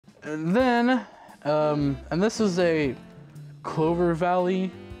And then, and this is a Clover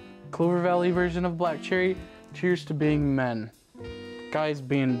Valley version of black cherry. Cheers to being men. Guys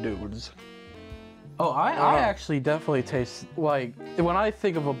being dudes. Oh, I actually definitely taste, like, when I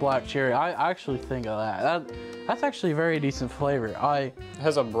think of a black cherry, I actually think of that. That's actually a very decent flavor. It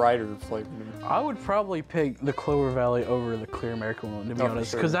has a brighter flavor to me. I would probably pick the Clover Valley over the Clear American one, to be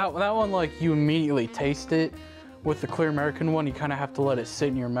honest. Because sure. that one, like, you immediately taste it. With the Clear American one, you kind of have to let it sit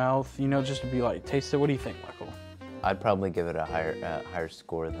in your mouth, you know, just to be like, taste it. What do you think, Michael? I'd probably give it a higher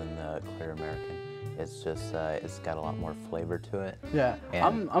score than the Clear American. It's just, it's got a lot more flavor to it. Yeah,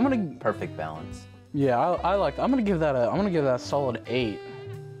 And I'm gonna perfect balance. Yeah, I like. I'm gonna give that a solid 8.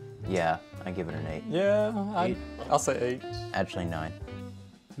 Yeah, I give it an 8. Yeah, I'll say 8. Actually 9.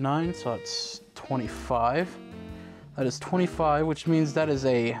 9, so it's 25. That is 25, which means that is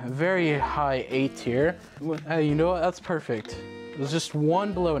a very high A tier. Hey, you know what? That's perfect. It was just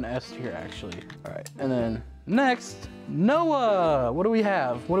one below an S tier, actually. All right, and then next, Noah. What do we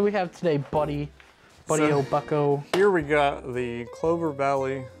have? What do we have today, buddy? Buddy-o bucko. Here we got the Clover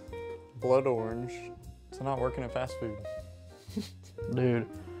Valley Blood Orange. It's not working at fast food. Dude.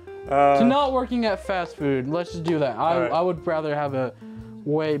 To not working at fast food, let's just do that. Right. I would rather have a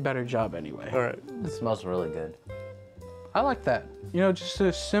way better job anyway. All right. It smells really good. I like that. You know, just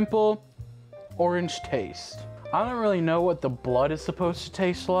a simple orange taste. I don't really know what the blood is supposed to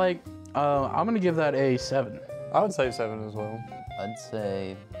taste like. I'm gonna give that a 7. I would say 7 as well. I'd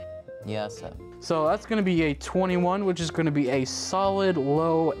say, yeah, 7. So that's gonna be a 21, which is gonna be a solid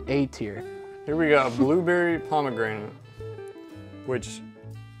low A tier. Here we got blueberry pomegranate, which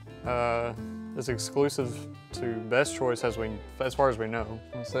is exclusive to Best Choice as far as we know.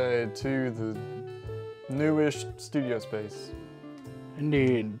 I'll say to the newish studio space.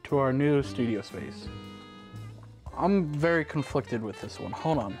 Indeed, to our new studio space. I'm very conflicted with this one.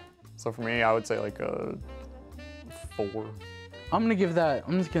 Hold on. So for me, I would say like a 4. I'm just gonna give that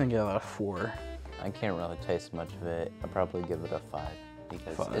a 4. I can't really taste much of it. I'd probably give it a 5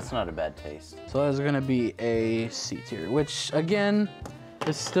 because 5. It's not a bad taste. So that's gonna be a C tier, which again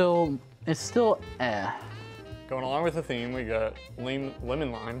is still eh. Going along with the theme, we got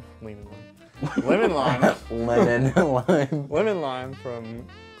lemon lime from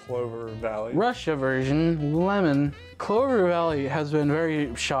Clover Valley. Russia version, lemon. Clover Valley has been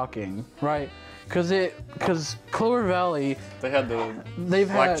very shocking, right? Because Clover Valley, they've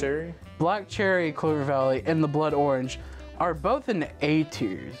had cherry. Black cherry, Clover Valley, and the blood orange are both in A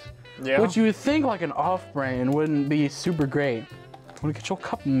tiers. Yeah. Which you would think like an off-brand wouldn't be super great. Wanna get your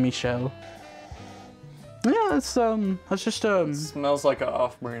cup, Michelle? Yeah, it's just It smells like an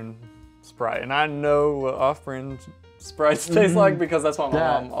off-brand Sprite, and I know what off-brand Sprites taste like because that's what my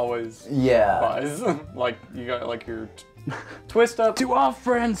mom always buys. Like you got like your Twist Up. To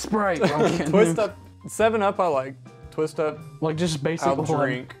off-brand Sprite. Twist Up. 7-Up I like. Twist Up. Like just basic I'll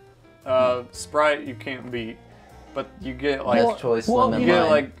drink. Sprite you can't beat, but you get like Best Choice well, lemon you lime.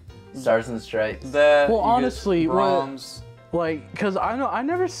 get, Like Stars and Stripes. that. Well, you honestly, get Brahms. Like, cause I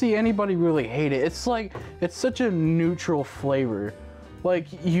never see anybody really hate it. It's like, it's such a neutral flavor. Like,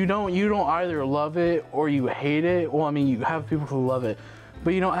 you don't either love it or you hate it. Well, I mean, you have people who love it,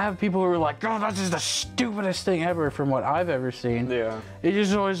 but you don't have people who are like, oh, that's just the stupidest thing ever from what I've ever seen. Yeah. It's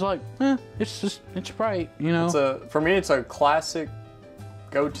just always like, it's Sprite, you know? For me, it's a classic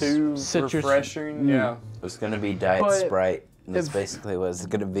go-to, Citrus. refreshing. Yeah. It's gonna be Diet But Sprite. That's basically what it's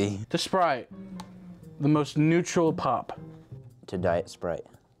gonna be. The Sprite, the most neutral pop. To Diet Sprite.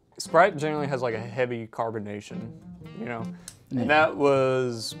 Sprite generally has like a heavy carbonation, you know? And that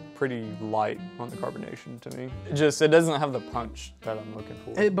was pretty light on the carbonation to me. It doesn't have the punch that I'm looking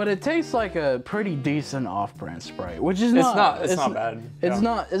for. But it tastes like a pretty decent off-brand Sprite, which is It's not bad. It's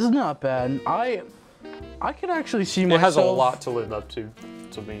not bad. I could actually see myself. It has a lot to live up to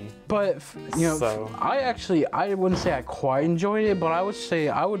me. But you know, So. I wouldn't say I quite enjoyed it, but I would say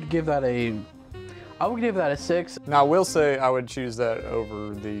I would give that a 6. Now I will say I would choose that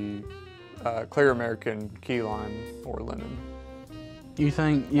over the Clear American key lime or lemon. You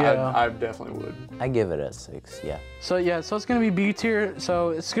think? Yeah. I definitely would. I give it a 6, yeah. So it's gonna be B tier. So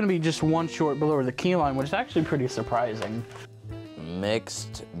it's gonna be just one short below the key lime, which is actually pretty surprising.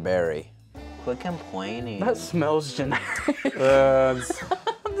 Mixed berry. Quit complaining. That smells generic.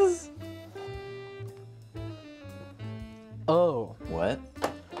 Oh. What?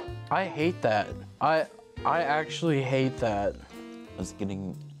 I hate that. I actually hate that. I was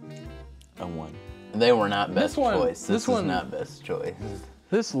getting a 1. They were not best choice. This was not best choice.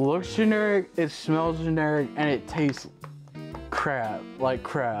 This looks generic, it smells generic, and it tastes like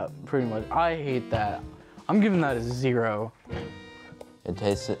crap, pretty much. I hate that. I'm giving that a 0. It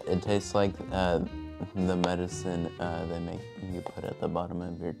tastes like the medicine they make you put at the bottom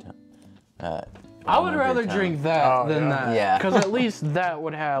of your tongue. I would rather drink that than that. Yeah. Because at least that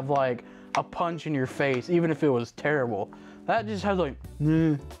would have like a punch in your face, even if it was terrible. That just has like,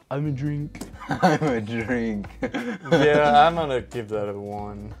 I'm a drink. I'm a drink. Yeah, I'm gonna give that a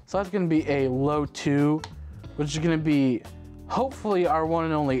 1. So that's gonna be a low 2, which is gonna be hopefully our one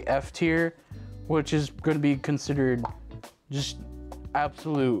and only F tier, which is gonna be considered just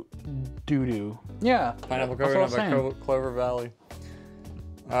absolute doo-doo. Yeah. Pineapple that's what I was coconut by saying. Clover Valley.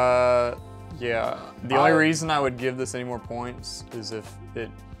 Yeah. The only reason I would give this any more points is if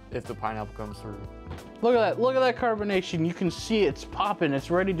the pineapple comes through. Look at that. Look at that carbonation. You can see it's popping. It's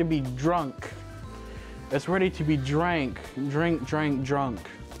ready to be drunk. It's ready to be drank. Drunk.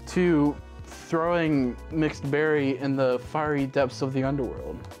 To throwing mixed berry in the fiery depths of the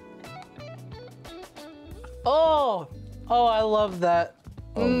underworld. Oh, I love that.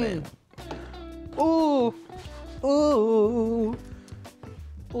 Oh man. Ooh. Ooh.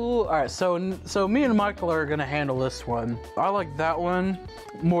 All right, so me and Michael are gonna handle this one. I like that one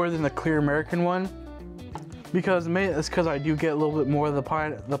more than the Clear American one because it's because I do get a little bit more of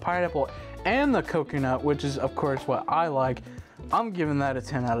the pineapple and the coconut, which is of course what I like. I'm giving that a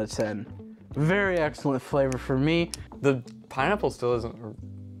 10 out of 10. Very excellent flavor for me. The pineapple still isn't.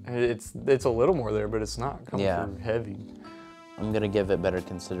 It's a little more there, but it's not coming through heavy. I'm gonna give it better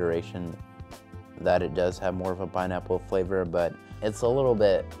consideration that it does have more of a pineapple flavor, but it's a little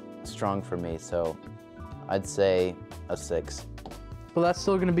bit strong for me, so I'd say a 6. But that's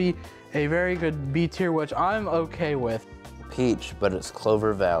still gonna be a very good B tier, which I'm okay with. Peach, but it's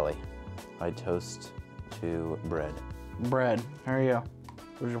Clover Valley. I toast to bread. Bread, there you go.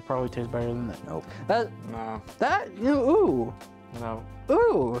 Which will probably taste better than that. Nope. Ooh. No.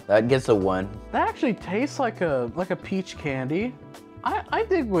 Ooh. That gets a 1. That actually tastes like a peach candy. I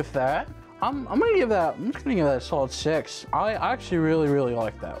dig with that. I'm just gonna give that a solid 6. I actually really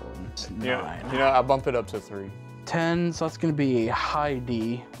like that one. It's 9. Yeah, I bump it up to 3. 10, so that's gonna be a high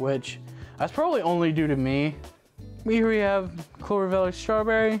D, which that's probably only due to me. Here we have Clover Valley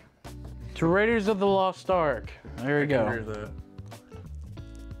Strawberry to Raiders of the Lost Ark. There we go.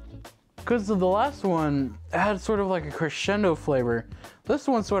 Because the last one had sort of like a crescendo flavor. This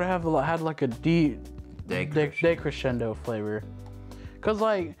one sort of had like a decrescendo flavor. Cause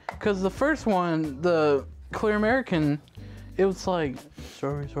the first one, the Clear American, it was like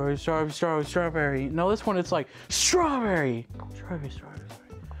strawberry. No, this one it's like strawberry.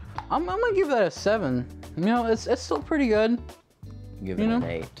 I'm gonna give that a 7. You know, it's still pretty good. Give it an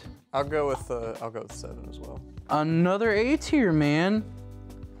 8. I'll go with 7 as well. Another A tier, man.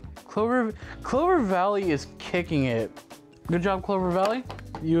 Clover Valley is kicking it. Good job, Clover Valley.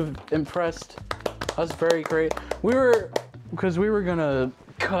 You've impressed us very great. We were gonna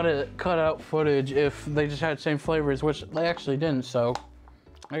cut out footage if they just had the same flavors, which they actually didn't. So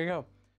there you go.